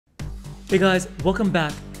Hey guys, welcome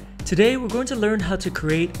back. Today we're going to learn how to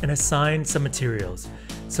create and assign some materials.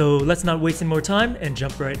 So let's not waste any more time and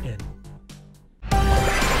jump right in.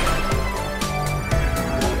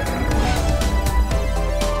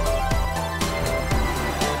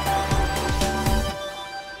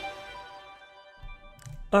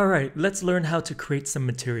 Alright, let's learn how to create some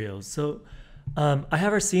materials. So I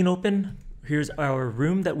have our scene open. Here's our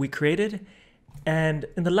room that we created. And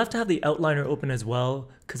in the left I have the outliner open as well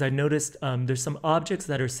because I noticed there's some objects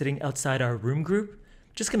that are sitting outside our room group.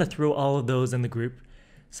 Just going to throw all of those in the group.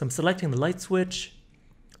 So I'm selecting the light switch,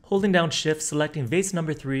 holding down shift, selecting vase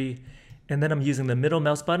number 3, and then I'm using the middle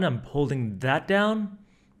mouse button. I'm holding that down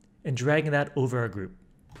and dragging that over our group.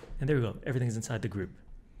 And there we go, everything's inside the group.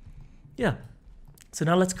 Yeah, so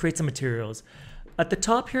now let's create some materials. At the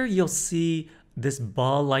top here you'll see this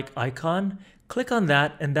ball-like icon. Click on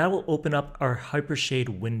that and that will open up our Hypershade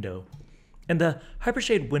window. And the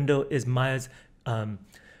Hypershade window is Maya's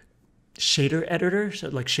shader editor, so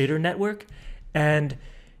like shader network. And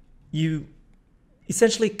you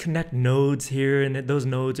essentially connect nodes here, and those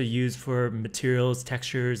nodes are used for materials,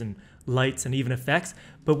 textures, and lights, and even effects.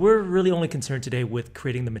 But we're really only concerned today with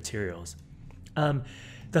creating the materials. The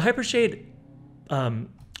Hypershade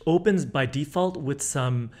opens by default with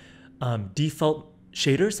some default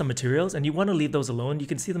shaders, some materials, and you want to leave those alone. You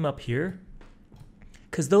can see them up here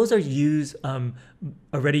because those are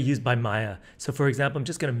already used by Maya. So for example, I'm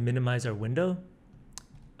just going to minimize our window.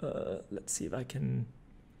 Let's see if I can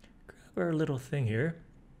grab our little thing here.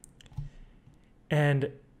 And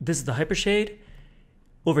this is the Hypershade.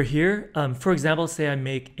 Over here, for example, say I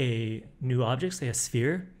make a new object, say a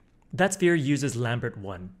sphere. That sphere uses Lambert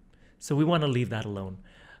 1. So we want to leave that alone.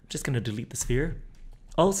 I'm just going to delete the sphere.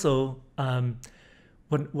 Also,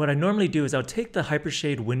 what I normally do is I'll take the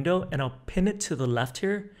Hypershade window and I'll pin it to the left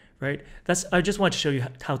here, right? I just want to show you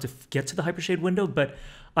how to get to the Hypershade window, but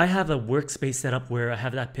I have a workspace set up where I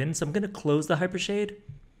have that pin. So I'm going to close the Hypershade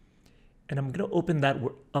and I'm going to open that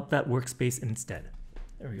workspace instead.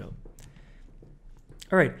 There we go.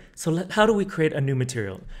 All right, so how do we create a new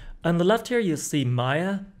material? On the left here, you'll see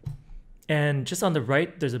Maya, and just on the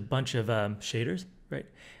right, there's a bunch of shaders, right?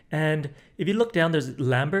 And if you look down, there's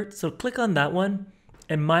Lambert. So click on that one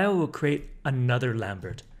and Maya will create another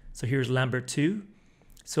Lambert. So here's Lambert 2.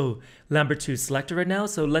 So Lambert 2 is selected right now.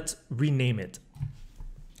 So let's rename it. I'm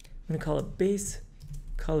going to call it base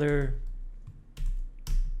color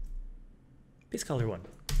 1.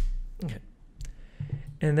 Okay.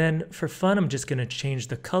 And then for fun, I'm just going to change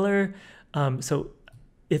the color. So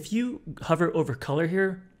if you hover over color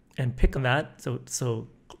here and pick on that, so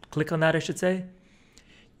click on that, I should say,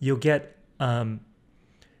 you'll get the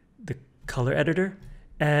color editor.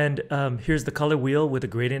 And here's the color wheel with a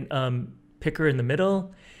gradient picker in the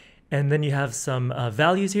middle. And then you have some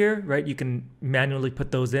values here, right? You can manually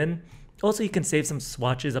put those in. Also, you can save some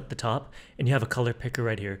swatches up the top and you have a color picker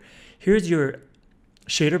right here. Here's your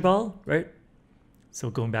shader ball, right? So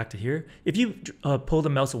going back to here, if you pull the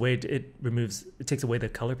mouse away, it takes away the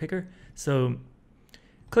color picker. So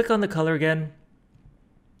click on the color again.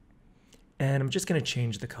 And I'm just going to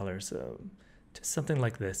change the color, so to something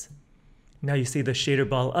like this. Now you see the shader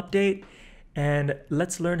ball update, and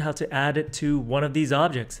let's learn how to add it to one of these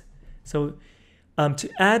objects. So to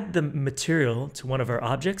add the material to one of our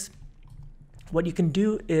objects, what you can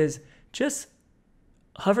do is just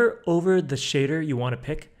hover over the shader you want to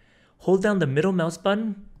pick, hold down the middle mouse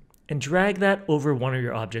button, and drag that over one of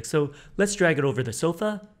your objects. So let's drag it over the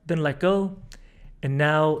sofa, then let go, and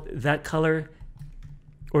now that color,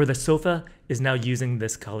 or the sofa, is now using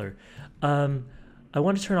this color. I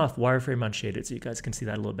want to turn off wireframe unshaded so you guys can see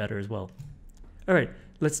that a little better as well. All right,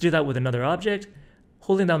 let's do that with another object.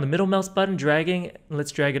 Holding down the middle mouse button, dragging,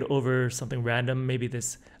 let's drag it over something random, maybe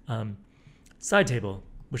this side table,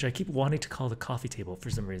 which I keep wanting to call the coffee table for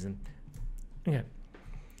some reason. Okay,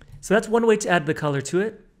 so that's one way to add the color to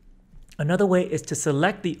it. Another way is to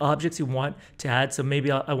select the objects you want to add. So maybe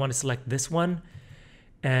I want to select this one,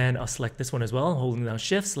 and I'll select this one as well, holding down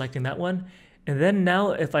shift, selecting that one. And then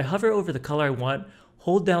now if I hover over the color I want,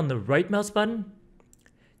 hold down the right mouse button,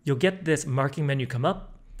 you'll get this marking menu come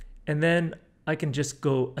up, and then I can just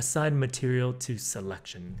go assign material to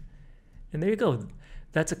selection. And there you go.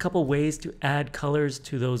 That's a couple ways to add colors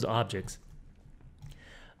to those objects.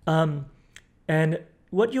 And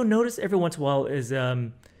what you'll notice every once in a while is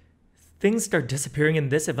things start disappearing in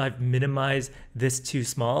this if I've minimized this too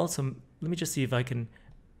small. So let me just see if I can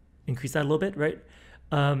increase that a little bit, right?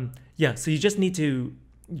 Yeah, so you just need to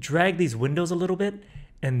drag these windows a little bit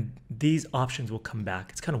and these options will come back.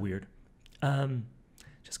 It's kind of weird.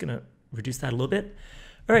 Just gonna reduce that a little bit.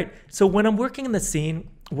 All right, so when I'm working in the scene,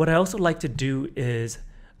 what I also like to do is,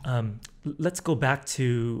 let's go back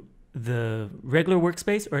to the regular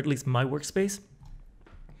workspace, or at least my workspace.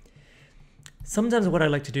 Sometimes what I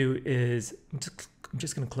like to do is, I'm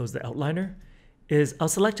just going to close the outliner, is I'll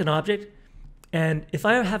select an object, and if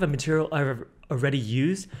I have a material I've already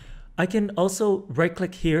used, I can also right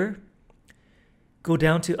click here, go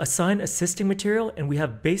down to assign assisting material, and we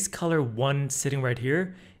have base color 1 sitting right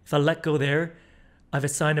here. If I let go there, I've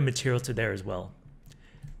assigned a material to there as well.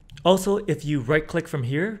 Also, if you right click from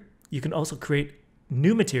here, you can also create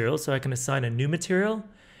new material. So I can assign a new material,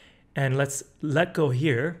 and let's let go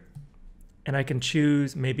here, and I can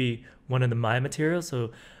choose maybe one of the Maya materials.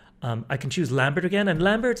 So I can choose Lambert again, and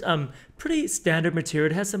Lambert's pretty standard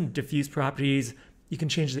material. It has some diffuse properties. You can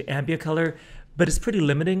change the ambient color, but it's pretty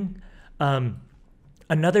limiting.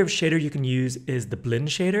 Another shader you can use is the blend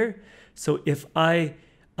shader. So if I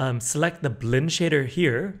select the blend shader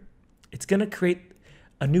here, it's gonna create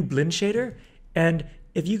a new blend shader. And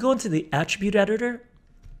if you go into the attribute editor,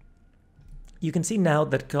 you can see now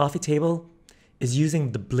that coffee table is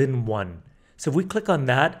using the blend 1. So if we click on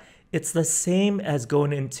that, it's the same as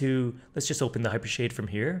going into, let's just open the Hypershade from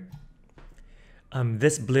here.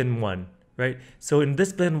 This blend 1, right? So in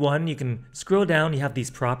this blend 1, you can scroll down, you have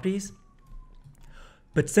these properties.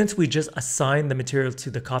 But since we just assigned the material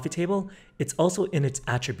to the coffee table, it's also in its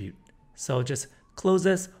attribute. So I'll just close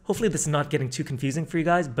this. Hopefully this is not getting too confusing for you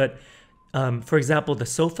guys, but for example, the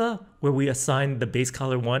sofa, where we assigned the base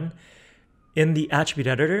color 1, in the attribute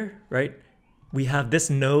editor, right? We have this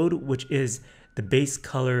node, which is the base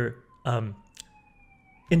color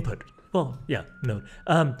input. Well, yeah, node.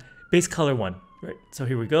 Base color 1, right? So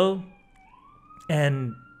here we go.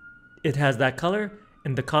 And it has that color,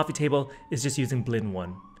 and the coffee table is just using blend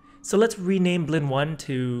 1. So let's rename blend 1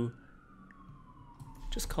 to,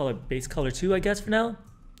 just call it base color 2, I guess, for now.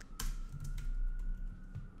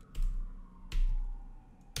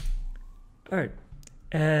 All right,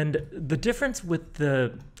 and the difference with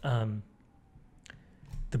the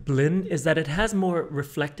blend is that it has more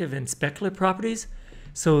reflective and specular properties.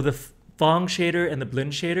 So the Phong shader and the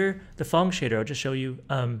blend shader, the Phong shader, I'll just show you,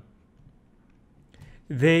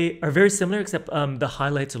 they are very similar, except the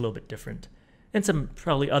highlight's a little bit different, and some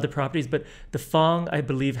probably other properties, but the Phong, I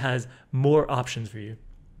believe, has more options for you.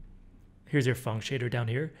 Here's your Phong shader down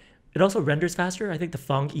here. It also renders faster. I think the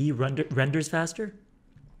Phong E renders faster.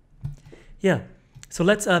 Yeah, so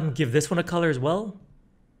let's give this one a color as well.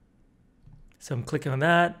 So I'm clicking on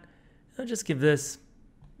that. I'll just give this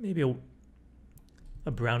maybe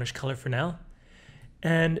a brownish color for now.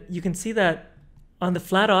 And you can see that on the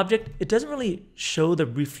flat object, it doesn't really show the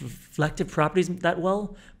reflective properties that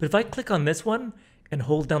well. But if I click on this one and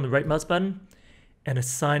hold down the right mouse button and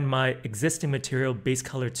assign my existing material base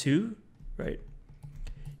color 2, right?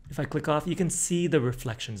 If I click off, you can see the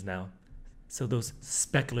reflections now. So those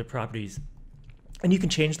specular properties. And you can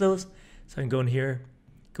change those. So I can go in here,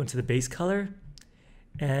 go into the base color,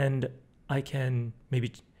 and I can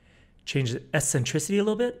maybe change the eccentricity a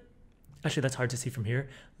little bit. Actually, that's hard to see from here.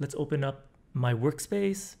 Let's open up my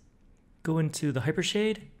workspace, go into the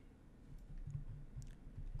Hypershade,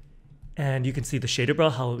 and you can see the shader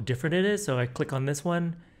bar, how different it is. So I click on this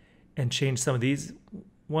one and change some of these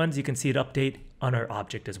ones. You can see it update on our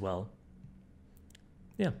object as well.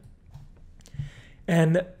 Yeah.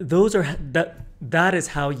 And those are that is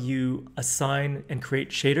how you assign and create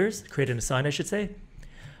shaders, create and assign, I should say.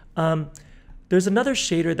 There's another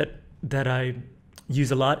shader that I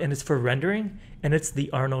use a lot, and it's for rendering, and it's the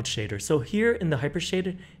Arnold shader. So here in the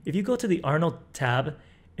Hypershader, if you go to the Arnold tab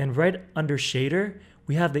and right under shader,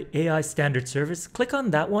 we have the AI standard service. Click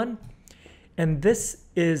on that one, and this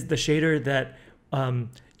is the shader that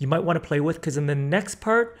you might want to play with, because in the next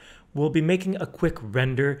part, we'll be making a quick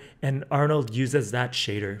render, and Arnold uses that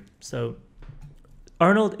shader. So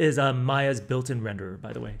Arnold is Maya's built-in renderer,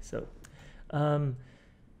 by the way. So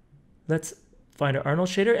let's find our Arnold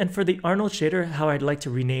shader. And for the Arnold shader, how I'd like to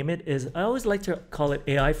rename it is, I always like to call it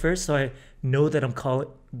AI first, so I know that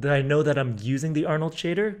I'm using the Arnold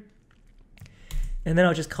shader. And then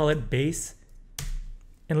I'll just call it base.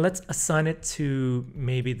 And let's assign it to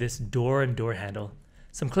maybe this door and door handle.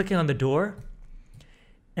 So I'm clicking on the door,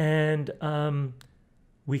 and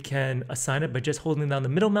we can assign it by just holding down the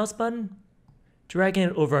middle mouse button, dragging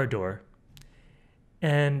it over our door.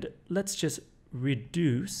 And let's just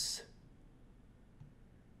reduce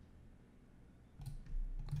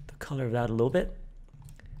the color of that a little bit.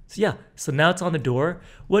 So yeah, so now it's on the door.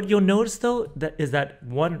 What you'll notice though, is that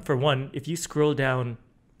one for one, if you scroll down,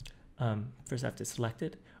 first I have to select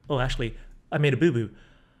it. Oh, actually, I made a boo-boo.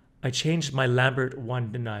 I changed my Lambert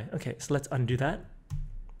one, didn't I? Okay, so let's undo that.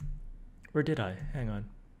 Where did I? Hang on.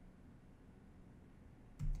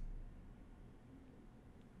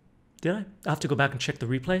 Did I? I have to go back and check the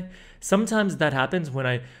replay. Sometimes that happens when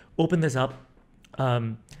I open this up.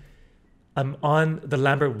 I'm on the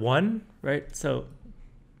Lambert 1, right? So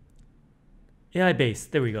AI base,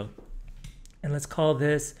 there we go. And let's call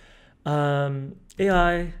this AI,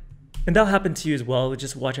 and that'll happen to you as well.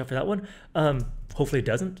 Just watch out for that one. Hopefully it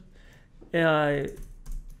doesn't. AI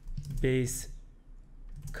base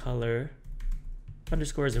color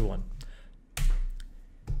underscore 01.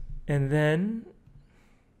 And then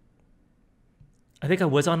I think I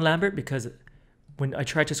was on Lambert because when I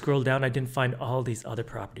tried to scroll down, I didn't find all these other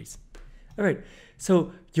properties. All right,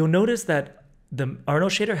 so you'll notice that the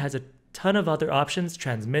Arnold shader has a ton of other options: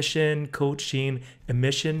 transmission, coat sheen,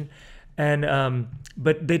 emission, and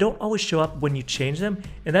but they don't always show up when you change them,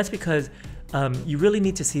 and that's because you really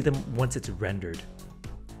need to see them once it's rendered.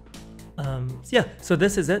 Yeah, so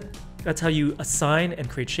this is it. That's how you assign and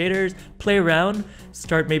create shaders, play around,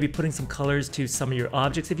 start maybe putting some colors to some of your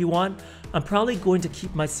objects if you want. I'm probably going to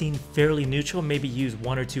keep my scene fairly neutral, maybe use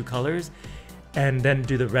 1 or 2 colors and then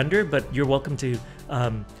do the render, but you're welcome to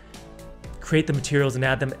create the materials and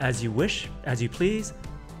add them as you wish, as you please.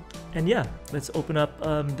 And yeah, let's open up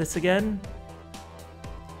this again,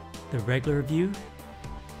 the regular view.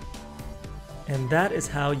 And that is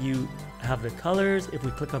how you have the colors. If we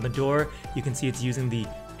click on the door, you can see it's using the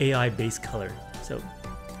AI base color. So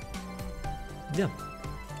yeah,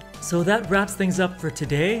 so that wraps things up for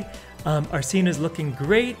today. Our scene is looking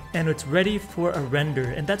great and it's ready for a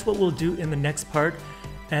render, and that's what we'll do in the next part.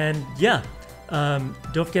 And yeah,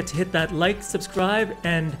 don't forget to hit that like, subscribe,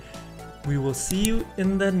 and we will see you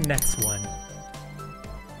in the next one.